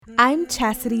I'm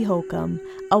Chastity Holcomb,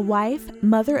 a wife,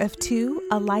 mother of two,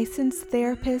 a licensed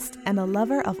therapist, and a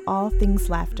lover of all things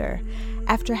laughter.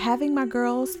 After having my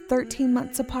girls 13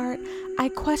 months apart, I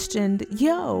questioned,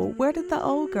 where did the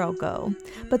old girl go?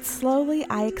 But slowly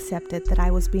I accepted that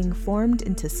I was being formed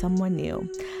into someone new.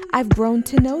 I've grown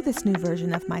to know this new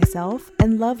version of myself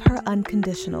and love her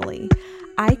unconditionally.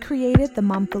 I created the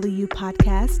Momfully You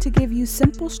podcast to give you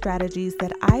simple strategies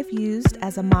that I've used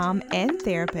as a mom and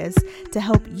therapist to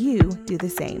help you do the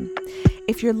same.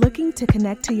 If you're looking to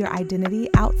connect to your identity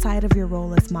outside of your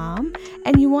role as mom,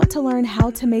 and you want to learn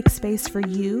how to make space for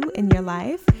you in your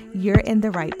life, you're in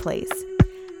the right place.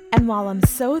 And while I'm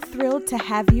so thrilled to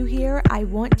have you here, I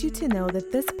want you to know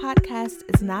that this podcast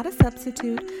is not a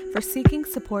substitute for seeking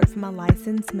support from a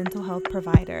licensed mental health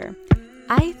provider.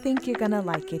 I think you're going to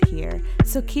like it here,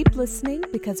 so keep listening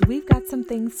because we've got some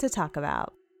things to talk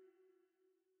about.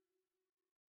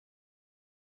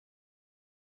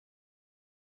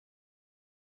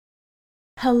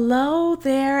 Hello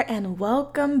there and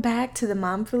welcome back to the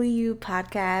Momfully You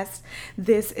podcast.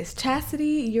 This is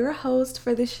Chastity, your host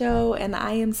for the show, and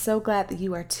I am so glad that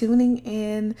you are tuning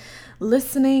in,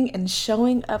 listening, and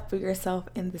showing up for yourself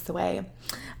in this way.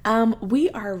 We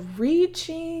are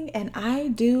reaching, and I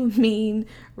do mean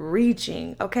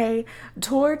reaching, okay,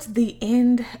 towards the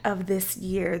end of this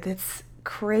year, this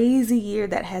crazy year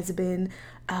that has been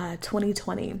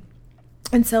 2020.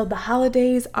 And so the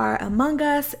holidays are among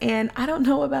us, and I don't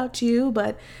know about you,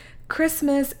 but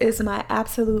Christmas is my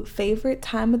absolute favorite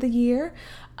time of the year.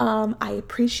 I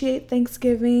appreciate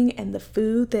Thanksgiving and the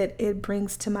food that it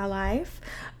brings to my life.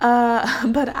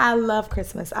 But I love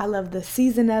Christmas. I love the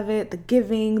season of it, the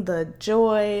giving, the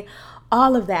joy,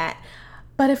 all of that.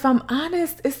 But if I'm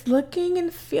honest, it's looking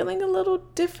and feeling a little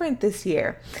different this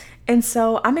year. And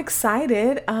so I'm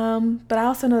excited, but I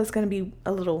also know it's going to be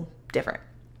a little different.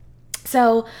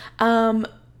 So,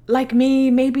 like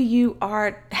me, maybe you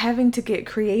are having to get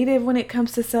creative when it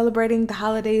comes to celebrating the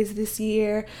holidays this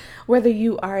year, whether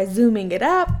you are zooming it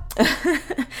up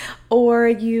or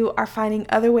you are finding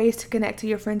other ways to connect to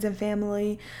your friends and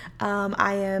family.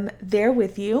 I am there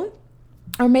with you.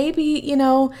 Or maybe,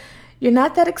 you're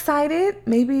not that excited.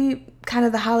 Maybe kind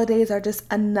of the holidays are just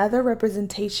another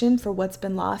representation for what's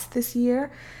been lost this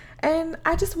year. And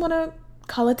I just want to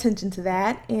call attention to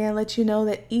that and let you know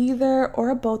that either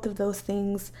or both of those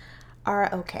things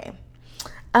are okay.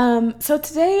 So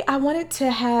today I wanted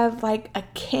to have like a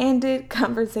candid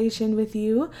conversation with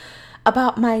you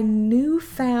about my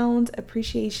newfound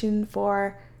appreciation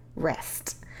for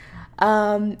rest.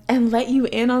 And let you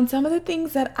in on some of the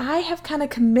things that I have kind of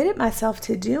committed myself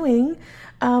to doing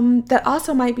that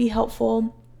also might be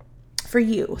helpful for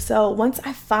you. So once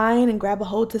I find and grab a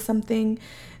hold to something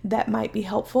that might be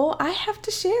helpful, I have to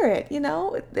share it.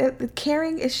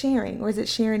 Caring is sharing, or is it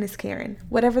sharing is caring?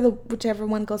 Whichever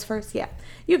one goes first. Yeah,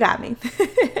 you got me.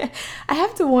 I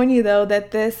have to warn you though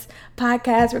that this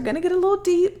podcast, we're going to get a little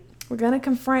deep. We're going to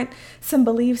confront some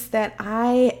beliefs that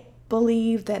I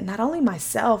believe that not only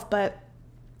myself, but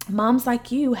moms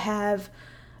like you have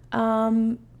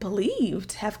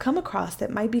believed, have come across that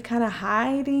might be kind of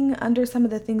hiding under some of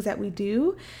the things that we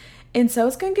do. And so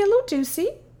it's going to get a little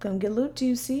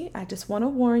juicy. I just want to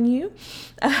warn you.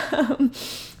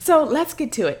 So let's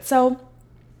get to it. So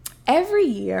every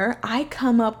year I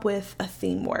come up with a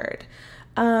theme word.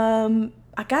 I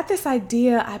got this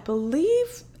idea, I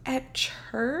believe at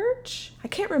church. I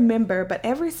can't remember, but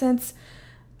ever since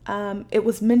it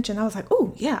was mentioned, I was like,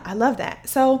 oh yeah, I love that.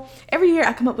 So every year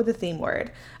I come up with a theme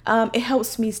word. It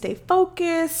helps me stay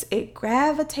focused. It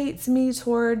gravitates me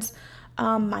towards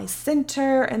my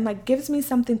center and like gives me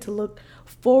something to look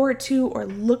forward to or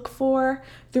look for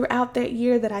throughout that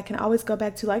year that I can always go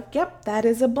back to, like, yep, that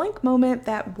is a blank moment,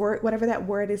 that word, whatever that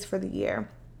word is for the year.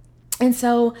 And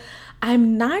so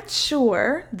I'm not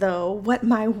sure though what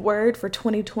my word for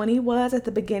 2020 was at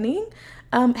the beginning.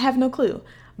 Have no clue.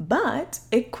 But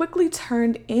it quickly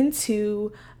turned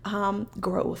into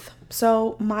growth.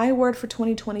 So my word for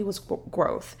 2020 was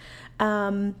growth.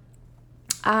 I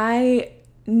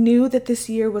knew that this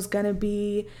year was going to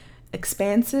be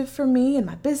expansive for me in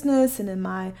my business and in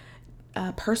my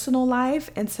personal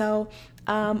life. And so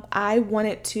I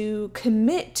wanted to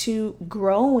commit to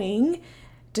growing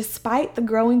despite the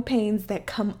growing pains that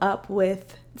come up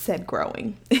with said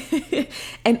growing.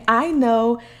 And I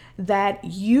know that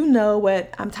you know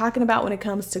what I'm talking about when it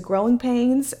comes to growing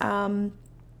pains.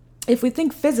 If we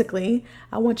think physically,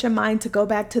 I want your mind to go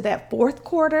back to that fourth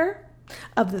quarter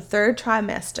of the third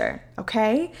trimester,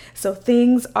 okay? So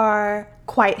things are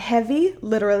quite heavy,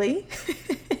 literally.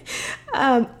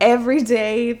 Every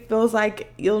day feels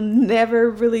like you'll never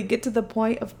really get to the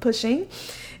point of pushing.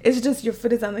 It's just your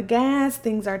foot is on the gas.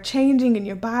 Things are changing in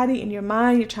your body, in your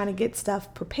mind. You're trying to get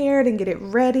stuff prepared and get it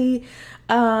ready.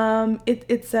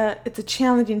 It's a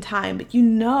challenging time, but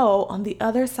on the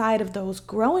other side of those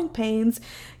growing pains,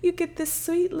 you get this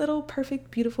sweet little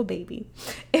perfect, beautiful baby.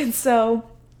 And so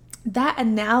that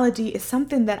analogy is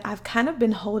something that I've kind of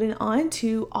been holding on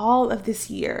to all of this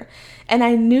year. And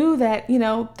I knew that,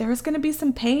 there was going to be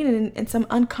some pain and some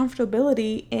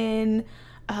uncomfortability in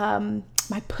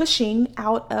my pushing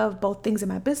out of both things in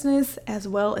my business as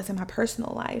well as in my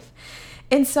personal life.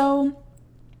 And so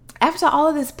after all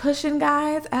of this pushing,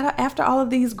 guys, after all of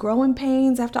these growing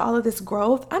pains, after all of this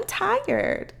growth, I'm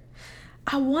tired.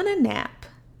 I want a nap.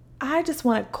 I just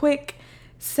want a quick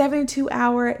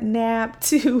 72-hour nap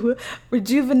to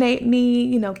rejuvenate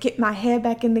me, get my head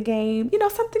back in the game,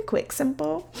 something quick,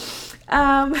 simple.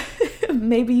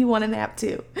 Maybe you want a nap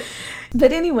too.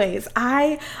 But anyways,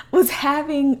 I was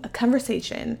having a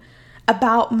conversation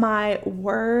about my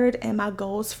word and my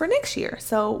goals for next year.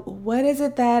 So what is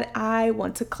it that I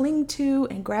want to cling to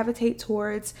and gravitate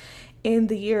towards in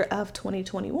the year of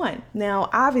 2021? Now,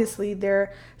 obviously, there's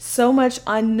so much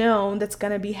unknown that's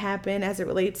going to be happening as it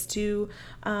relates to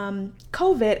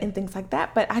COVID and things like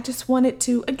that. But I just wanted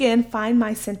to, again, find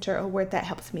my center, a word that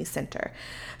helps me center.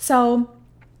 So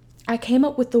I came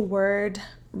up with the word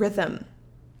rhythm.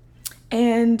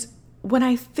 And when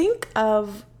I think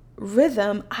of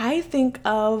rhythm, I think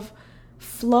of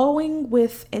flowing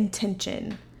with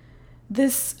intention.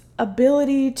 This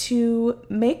ability to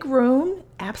make room,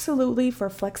 absolutely, for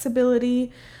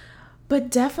flexibility, but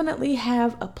definitely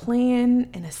have a plan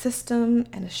and a system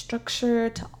and a structure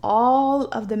to all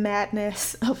of the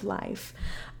madness of life.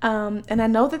 And I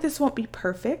know that this won't be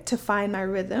perfect to find my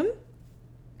rhythm.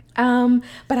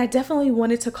 But I definitely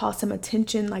wanted to call some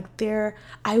attention,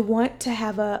 I want to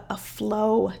have a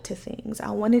flow to things.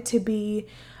 I want it to be,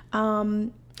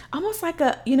 almost like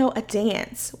a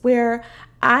dance where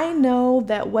I know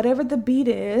that whatever the beat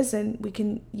is, and we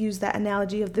can use that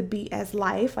analogy of the beat as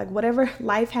life, like whatever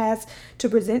life has to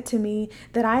present to me,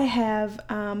 that I have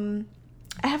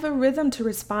a rhythm to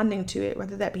responding to it,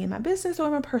 whether that be in my business or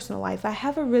in my personal life. I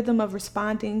have a rhythm of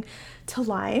responding to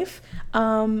life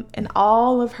and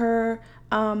all of her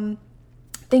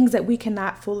things that we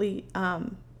cannot fully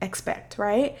expect,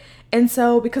 right? And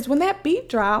so, because when that beat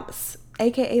drops,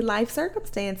 aka life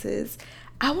circumstances,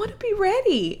 I want to be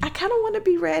ready. I kind of want to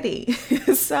be ready.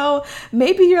 So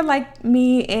maybe you're like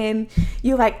me and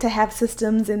you like to have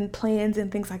systems and plans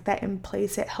and things like that in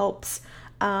place. It helps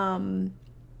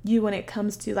you when it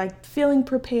comes to feeling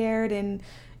prepared and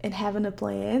having a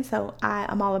plan. So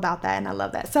I'm all about that and I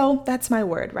love that. So that's my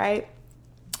word, right?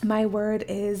 My word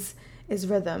is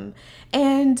rhythm.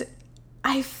 And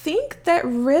I think that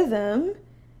rhythm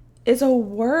is a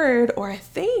word, or a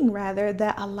thing rather,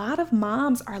 that a lot of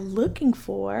moms are looking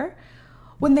for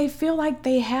when they feel like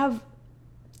they have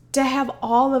to have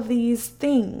all of these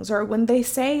things, or when they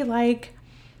say and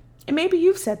maybe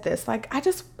you've said this,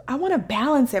 I want to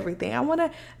balance everything. I want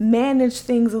to manage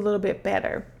things a little bit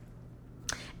better.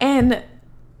 And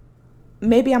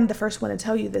maybe I'm the first one to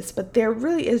tell you this, but there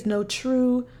really is no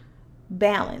true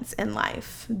balance in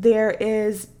life. There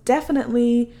is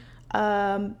definitely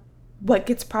what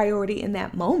gets priority in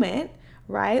that moment,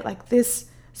 right?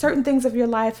 Certain things of your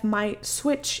life might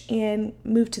switch and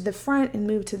move to the front and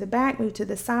move to the back, move to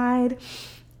the side,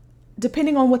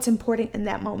 depending on what's important in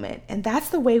that moment. And that's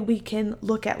the way we can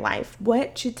look at life.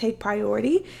 What should take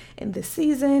priority in this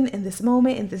season, in this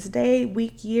moment, in this day,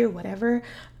 week, year, whatever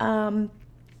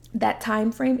that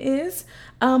time frame is,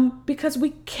 because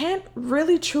we can't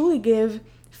really truly give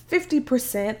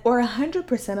 50% or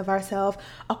 100% of ourselves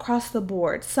across the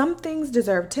board. Some things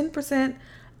deserve 10%,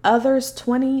 others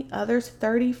 20, others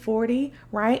 30, 40,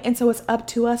 right? And so it's up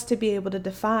to us to be able to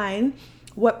define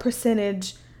what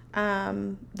percentage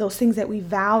those things that we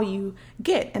value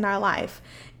get in our life.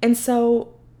 And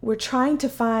so we're trying to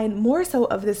find more so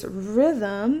of this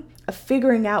rhythm of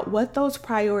figuring out what those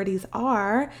priorities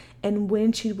are and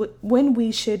when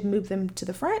we should move them to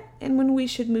the front and when we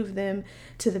should move them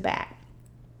to the back.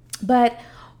 But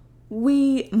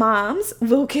we moms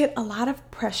will get a lot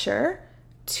of pressure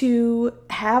to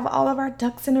have all of our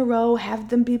ducks in a row, have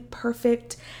them be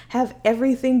perfect, have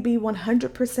everything be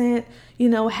 100%,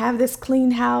 have this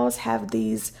clean house, have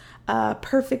these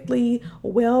perfectly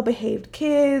well-behaved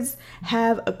kids,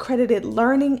 have accredited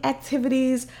learning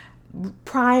activities,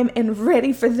 prime and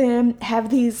ready for them, have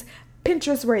these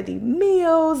Pinterest-worthy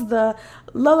meals, the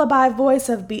lullaby voice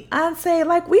of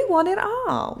Beyonce. We want it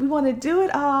all. We want to do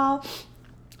it all.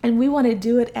 And we want to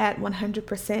do it at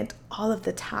 100% all of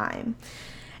the time.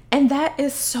 And that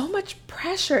is so much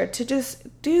pressure to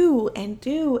just do and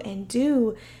do and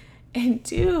do and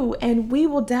do. And we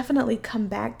will definitely come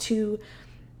back to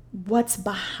what's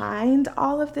behind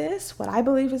all of this, what I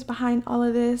believe is behind all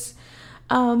of this.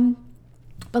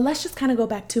 But let's just kind of go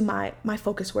back to my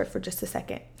focus word for just a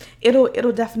second.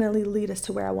 It'll definitely lead us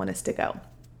to where I want us to go.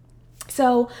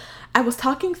 So I was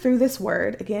talking through this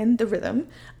word, again, the rhythm,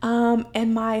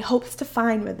 and my hopes to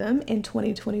find rhythm in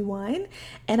 2021.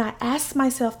 And I asked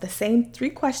myself the same 3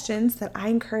 questions that I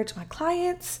encourage my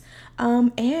clients,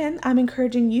 and I'm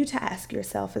encouraging you to ask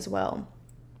yourself as well.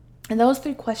 And those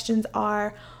 3 questions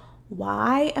are,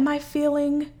 why am I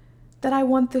feeling that I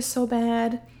want this so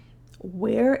bad?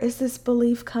 Where is this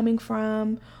belief coming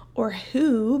from? Or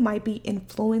who might be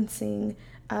influencing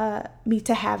me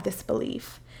to have this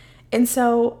belief? And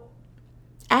so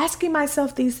asking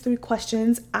myself these 3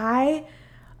 questions,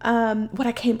 what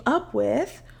I came up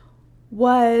with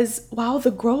was, while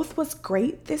the growth was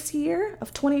great this year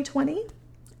of 2020,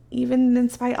 even in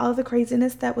spite of all the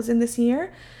craziness that was in this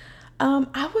year,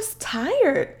 I was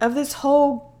tired of this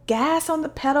whole gas on the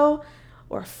pedal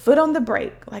or foot on the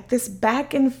brake, like this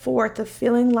back and forth of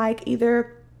feeling like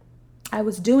either I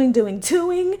was doing,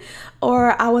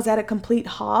 or I was at a complete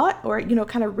halt, or,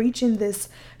 kind of reaching this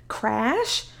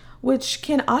crash, which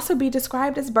can also be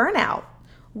described as burnout.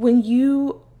 When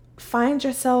you find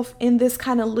yourself in this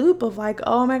kind of loop of like,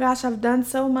 oh my gosh, I've done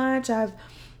so much. I've,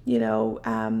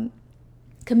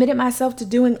 committed myself to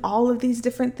doing all of these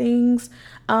different things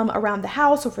around the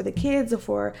house, or for the kids, or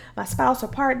for my spouse or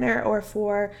partner, or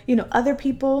for, other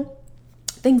people,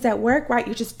 things at work, right?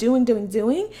 You're just doing.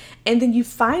 And then you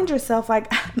find yourself like,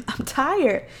 I'm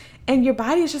tired. And your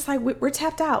body is just like, we're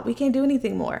tapped out. We can't do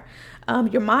anything more.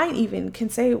 Your mind even can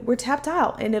say, we're tapped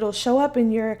out. And it'll show up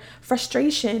in your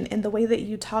frustration and the way that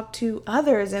you talk to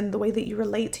others and the way that you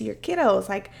relate to your kiddos.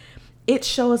 Like, it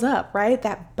shows up, right?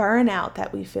 That burnout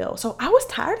that we feel. So I was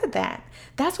tired of that.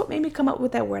 That's what made me come up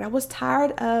with that word. I was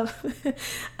tired of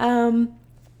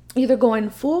either going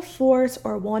full force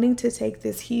or wanting to take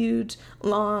this huge,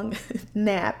 long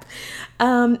nap.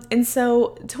 And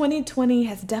so 2020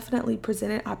 has definitely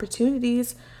presented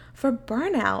opportunities for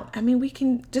burnout. I mean, we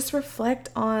can just reflect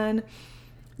on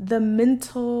the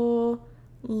mental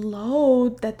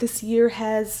load that this year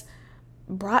has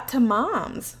brought to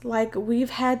moms. Like, we've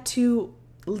had to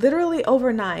literally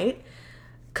overnight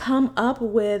come up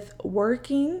with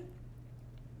working,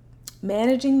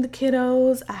 managing the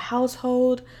kiddos, a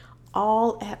household,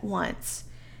 all at once.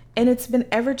 And it's been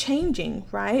ever changing,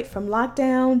 right? From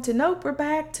lockdown to nope, we're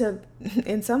back to,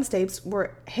 in some states,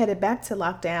 we're headed back to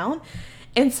lockdown.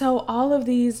 And so all of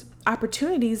these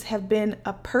opportunities have been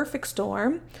a perfect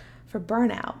storm for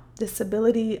burnout. This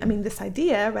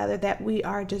idea that we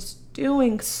are just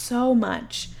doing so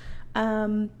much,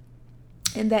 and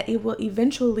that it will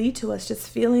eventually lead to us just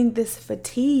feeling this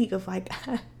fatigue of like,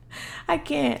 I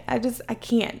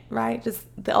can't, right? Just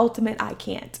the ultimate, I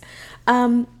can't.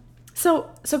 So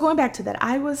going back to that,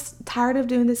 I was tired of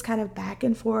doing this kind of back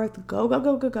and forth,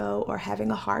 go, or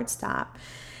having a hard stop.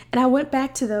 And I went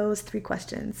back to those 3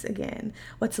 questions again.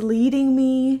 What's leading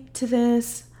me to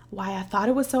this? Why I thought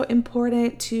it was so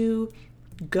important to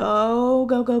go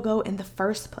in the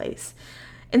first place.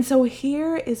 And so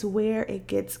here is where it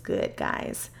gets good,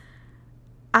 guys.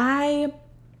 I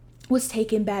was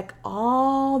taken back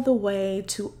all the way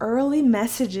to early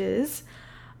messages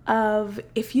of,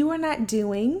 if you are not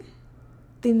doing,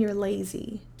 then you're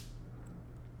lazy.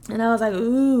 And I was like,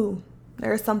 ooh,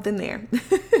 there's something there.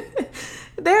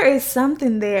 There is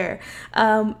something there.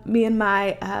 Me and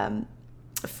my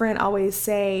friend always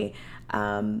say,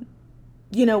 when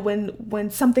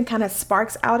something kind of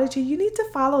sparks out at you, you need to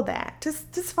follow that.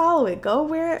 Just follow it. Go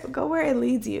where it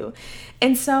leads you.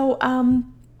 And so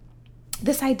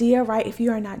this idea, right? If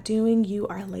you are not doing, you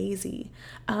are lazy.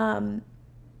 And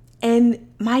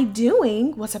my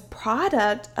doing was a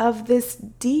product of this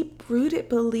deep-rooted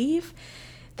belief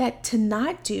that to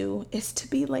not do is to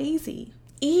be lazy.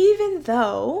 Even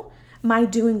though my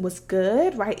doing was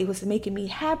good, right? It was making me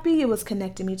happy. It was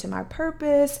connecting me to my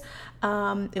purpose.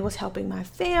 It was helping my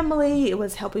family. It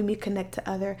was helping me connect to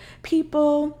other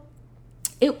people.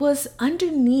 It was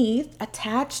underneath,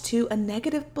 attached to a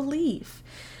negative belief.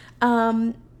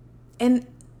 And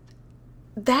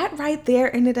that right there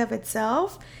in and of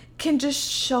itself can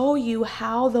just show you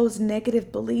how those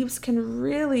negative beliefs can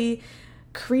really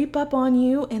creep up on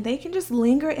you, and they can just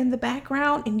linger in the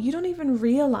background, and you don't even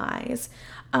realize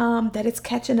that it's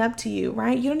catching up to you,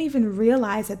 right? You don't even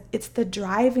realize that it's the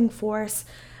driving force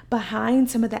behind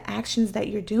some of the actions that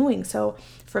you're doing. So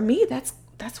for me, that's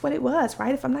what it was,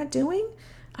 right? If I'm not doing,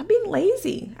 I'm being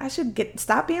lazy. I should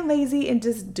stop being lazy and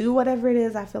just do whatever it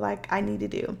is I feel like I need to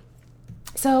do.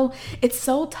 So it's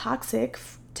so toxic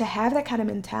to have that kind of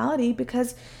mentality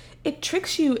because it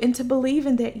tricks you into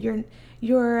believing that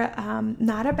you're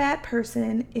not a bad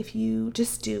person if you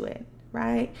just do it,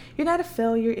 right? You're not a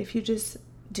failure if you just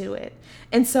do it.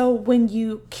 And so when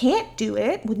you can't do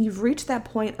it, when you've reached that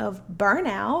point of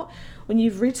burnout, when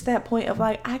you've reached that point of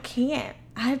like, I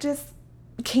just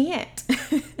can't,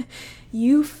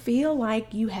 you feel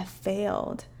like you have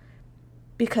failed,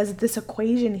 because this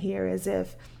equation here is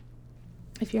if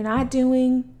you're not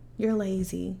doing, you're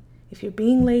lazy. If you're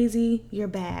being lazy, you're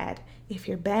bad. If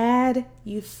you're bad,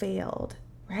 you failed,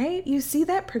 right? You see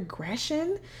that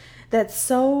progression that's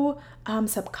so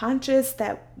subconscious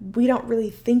that we don't really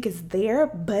think is there,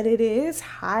 but it is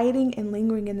hiding and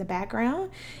lingering in the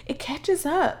background. It catches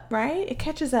up, right? It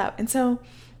catches up. And so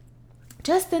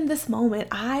just in this moment,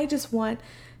 I just want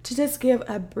to just give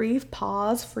a brief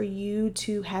pause for you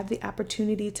to have the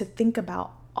opportunity to think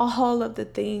about all of the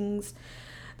things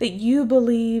that you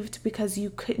believed because you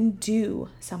couldn't do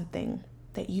something,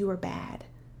 that you were bad.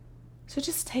 So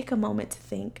just take a moment to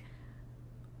think,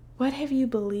 what have you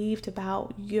believed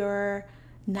about your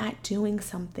not doing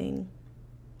something,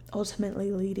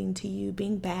 ultimately leading to you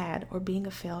being bad or being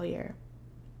a failure?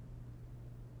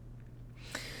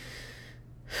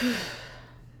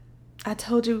 I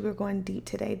told you we were going deep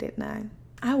today, didn't I?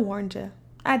 I warned you.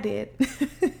 I did.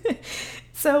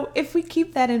 So if we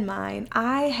keep that in mind,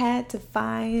 I had to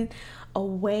find a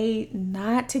way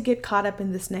not to get caught up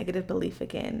in this negative belief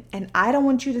again. And I don't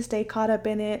want you to stay caught up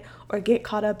in it or get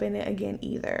caught up in it again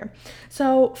either.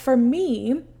 So for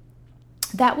me,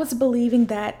 that was believing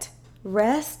that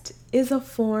rest is a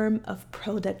form of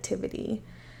productivity.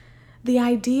 The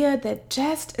idea that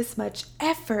just as much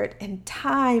effort and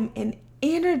time and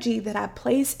energy that I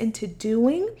place into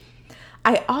doing,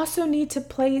 I also need to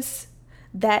place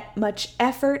that much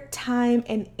effort, time,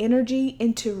 and energy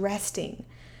into resting.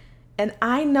 And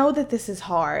I know that this is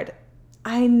hard.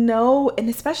 I know, and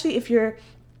especially if your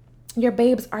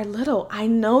babes are little, I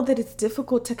know that it's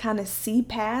difficult to kind of see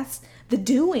past the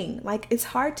doing. Like, it's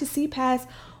hard to see past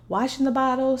washing the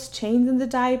bottles, changing the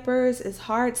diapers. It's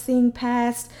hard seeing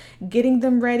past getting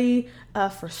them ready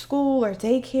for school or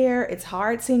daycare. It's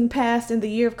hard seeing past in the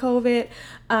year of COVID,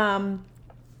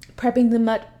 prepping them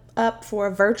up for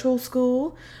a virtual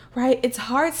school, right? It's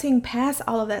hard seeing past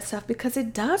all of that stuff because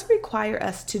it does require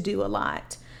us to do a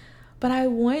lot. But I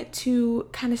want to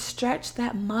kind of stretch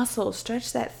that muscle,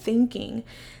 stretch that thinking.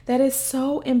 That is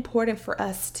so important for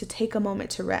us to take a moment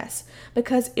to rest,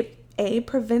 because it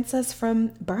prevents us from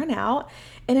burnout,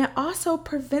 and it also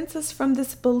prevents us from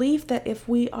this belief that if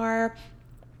we are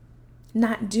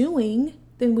not doing,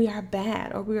 then we are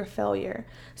bad or we are a failure.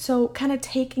 So kind of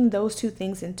taking those two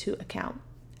things into account.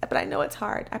 But I know it's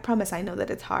hard. I promise I know that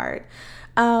it's hard.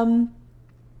 And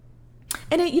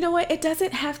you know what? It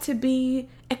doesn't have to be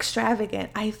extravagant.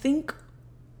 I think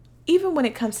even when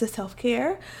it comes to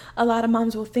self-care, a lot of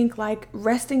moms will think like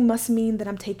resting must mean that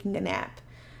I'm taking a nap.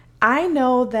 I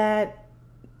know that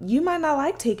you might not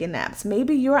like taking naps.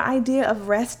 Maybe your idea of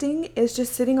resting is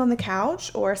just sitting on the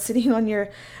couch or sitting on your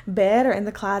bed or in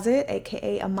the closet,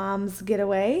 aka a mom's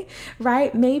getaway,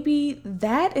 right? Maybe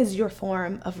that is your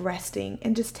form of resting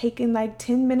and just taking like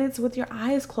 10 minutes with your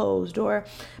eyes closed. Or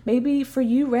maybe for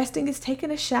you, resting is taking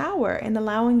a shower and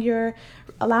allowing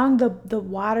the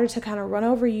water to kind of run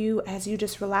over you as you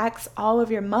just relax all of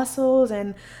your muscles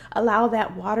and allow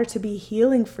that water to be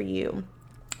healing for you.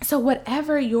 So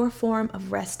whatever your form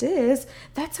of rest is,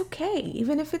 that's okay.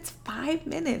 Even if it's 5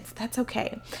 minutes, that's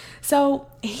okay. So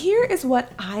here is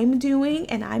what I'm doing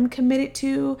and I'm committed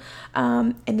to.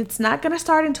 And it's not going to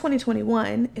start in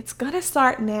 2021. It's going to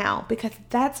start now because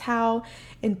that's how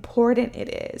important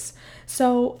it is.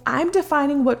 So I'm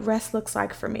defining what rest looks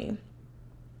like for me.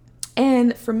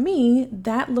 And for me,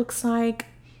 that looks like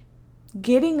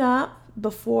getting up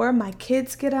before my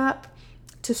kids get up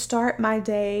to start my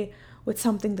day with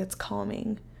something that's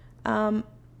calming.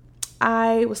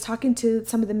 I was talking to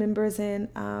some of the members in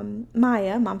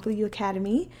Maya, Mom for You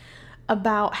Academy,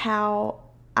 about how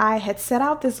I had set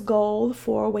out this goal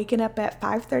for waking up at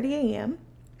 5:30 a.m.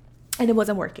 and it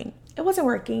wasn't working.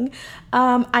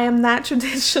 I am not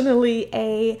traditionally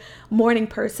a morning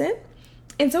person.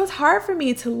 And so it's hard for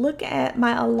me to look at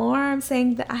my alarm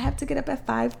saying that I have to get up at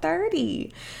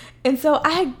 5:30. And so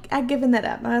I had given that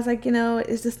up. I was like,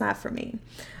 it's just not for me.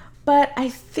 But I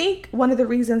think one of the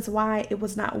reasons why it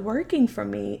was not working for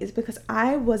me is because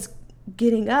I was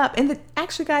getting up. And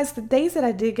actually, guys, the days that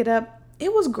I did get up,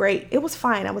 it was great. It was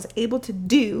fine. I was able to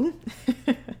do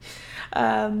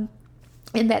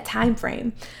in that time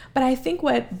frame. But I think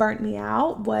what burnt me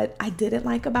out, what I didn't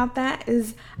like about that,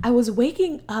 is I was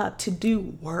waking up to do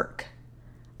work.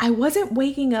 I wasn't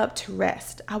waking up to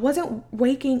rest. I wasn't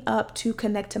waking up to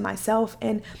connect to myself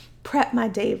and prep my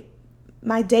day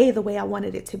the way I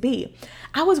wanted it to be.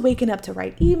 I was waking up to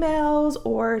write emails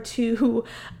or to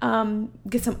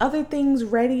get some other things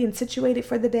ready and situated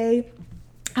for the day.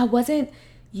 I wasn't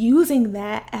using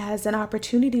that as an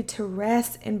opportunity to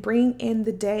rest and bring in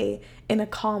the day in a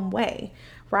calm way,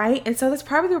 right? And so that's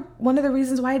probably one of the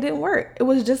reasons why it didn't work. It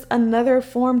was just another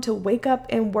form to wake up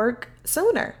and work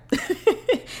sooner.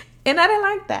 And I didn't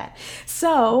like that.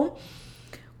 So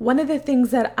one of the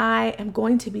things that I am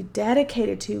going to be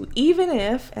dedicated to, even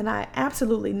if, and I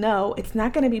absolutely know it's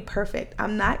not going to be perfect,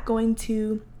 I'm not going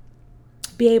to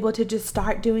be able to just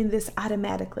start doing this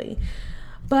automatically,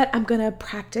 but I'm going to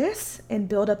practice and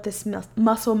build up this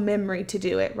muscle memory to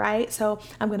do it, right? So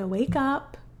I'm going to wake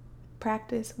up,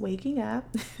 practice waking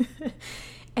up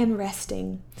and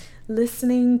resting,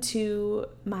 listening to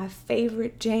my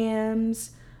favorite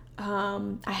jams.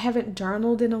 I haven't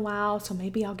journaled in a while, so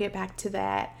maybe I'll get back to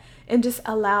that and just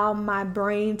allow my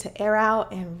brain to air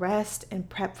out and rest and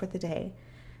prep for the day.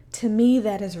 To me,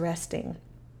 that is resting.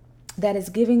 That is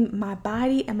giving my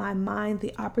body and my mind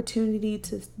the opportunity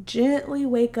to gently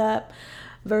wake up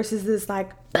versus this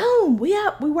like, boom, we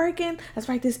up, we working, let's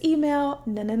write this email.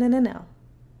 No.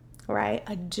 All right?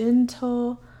 A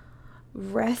gentle,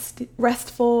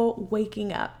 restful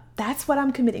waking up. That's what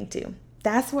I'm committing to.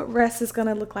 That's what rest is going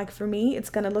to look like for me. It's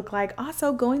going to look like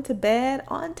also going to bed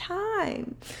on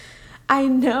time. I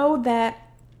know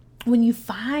that when you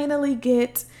finally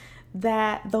get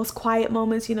those quiet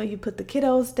moments, you put the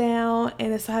kiddos down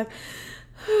and it's like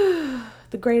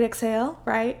the great exhale,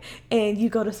 right? And you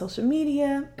go to social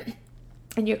media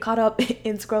and you're caught up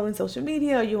in scrolling social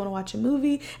media, or you want to watch a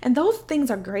movie, and those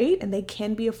things are great and they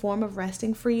can be a form of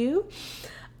resting for you.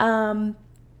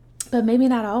 But maybe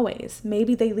not always.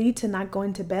 Maybe they lead to not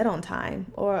going to bed on time.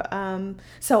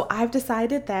 So I've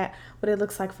decided that what it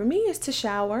looks like for me is to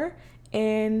shower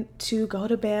and to go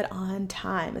to bed on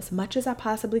time as much as I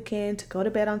possibly can, to go to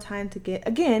bed on time to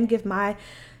give my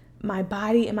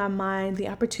body and my mind the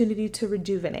opportunity to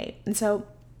rejuvenate. And so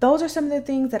those are some of the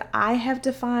things that I have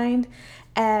defined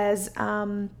as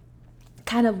kind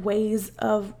of ways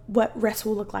of what rest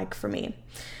will look like for me.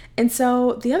 And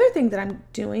so the other thing that I'm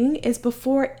doing is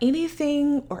before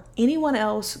anything or anyone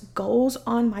else goes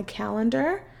on my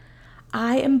calendar,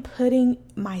 I am putting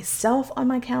myself on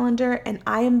my calendar and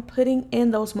I am putting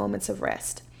in those moments of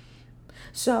rest.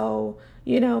 So,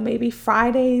 maybe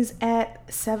Fridays at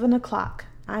 7:00,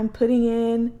 I'm putting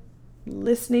in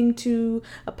listening to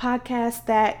a podcast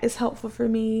that is helpful for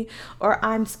me, or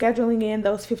I'm scheduling in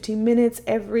those 15 minutes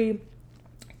every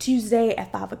Tuesday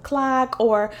at 5:00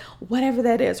 or whatever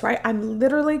that is, right? I'm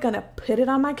literally going to put it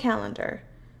on my calendar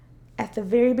at the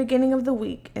very beginning of the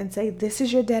week and say, this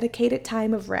is your dedicated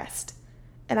time of rest.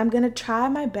 And I'm going to try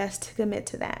my best to commit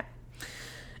to that.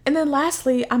 And then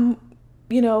lastly, I'm,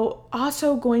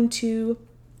 also going to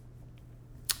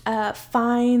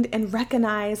find and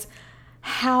recognize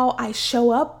how I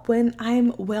show up when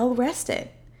I'm well rested.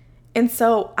 And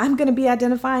so I'm going to be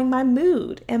identifying my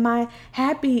mood. Am I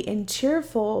happy and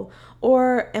cheerful,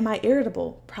 or am I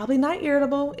irritable? Probably not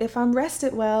irritable if I'm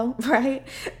rested well, right?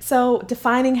 So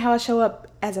defining how I show up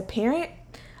as a parent,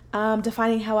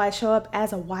 defining how I show up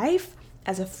as a wife,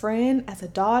 as a friend, as a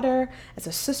daughter, as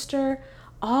a sister,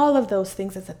 all of those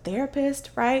things, as a therapist,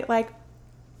 right? Like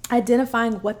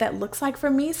identifying what that looks like for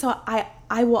me. So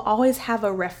I will always have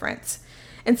a reference.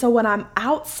 And so when I'm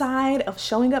outside of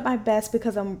showing up my best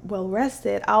because I'm well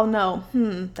rested, I'll know,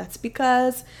 that's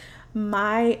because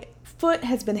my foot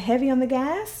has been heavy on the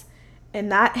gas and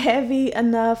not heavy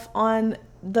enough on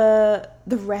the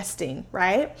resting,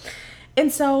 right?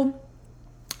 And so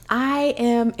I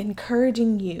am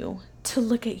encouraging you to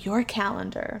look at your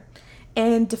calendar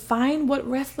and define what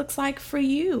rest looks like for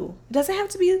you. It doesn't have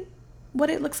to be what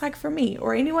it looks like for me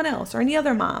or anyone else or any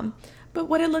other mom, but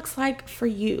what it looks like for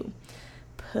you.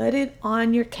 Put it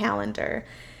on your calendar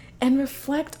and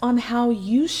reflect on how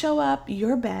you show up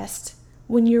your best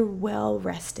when you're well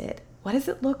rested. What does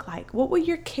it look like? What will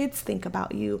your kids think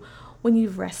about you when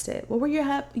you've rested? What will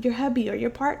your hubby or your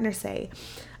partner say?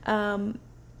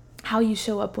 How you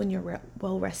show up when you're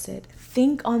well rested.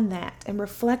 Think on that and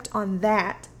reflect on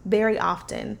that very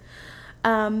often.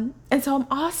 And so I'm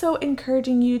also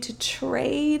encouraging you to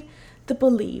trade the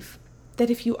belief that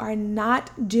if you are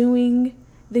not doing,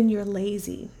 then you're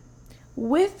lazy,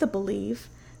 with the belief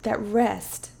that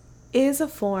rest is a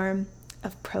form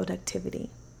of productivity.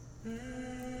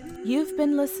 You've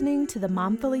been listening to the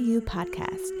Momfully You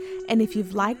podcast, and if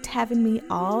you've liked having me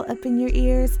all up in your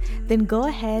ears, then go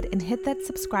ahead and hit that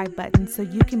subscribe button so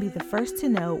you can be the first to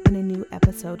know when a new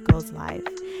episode goes live.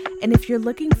 And if you're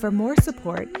looking for more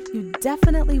support, you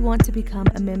definitely want to become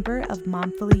a member of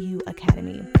Momfully You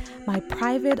Academy, my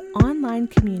private online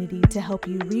community to help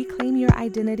you reclaim your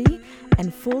identity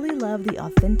and fully love the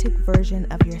authentic version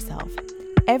of yourself.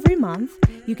 Every month,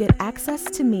 you get access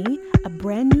to me, a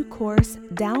brand new course,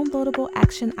 downloadable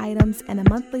action items, and a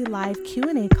monthly live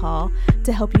Q&A call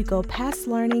to help you go past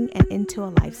learning and into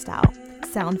a lifestyle.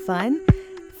 Sound fun?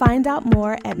 Find out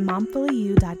more at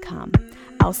momfullyu.com.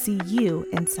 I'll see you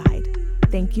inside.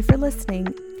 Thank you for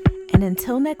listening, and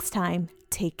until next time,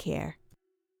 take care.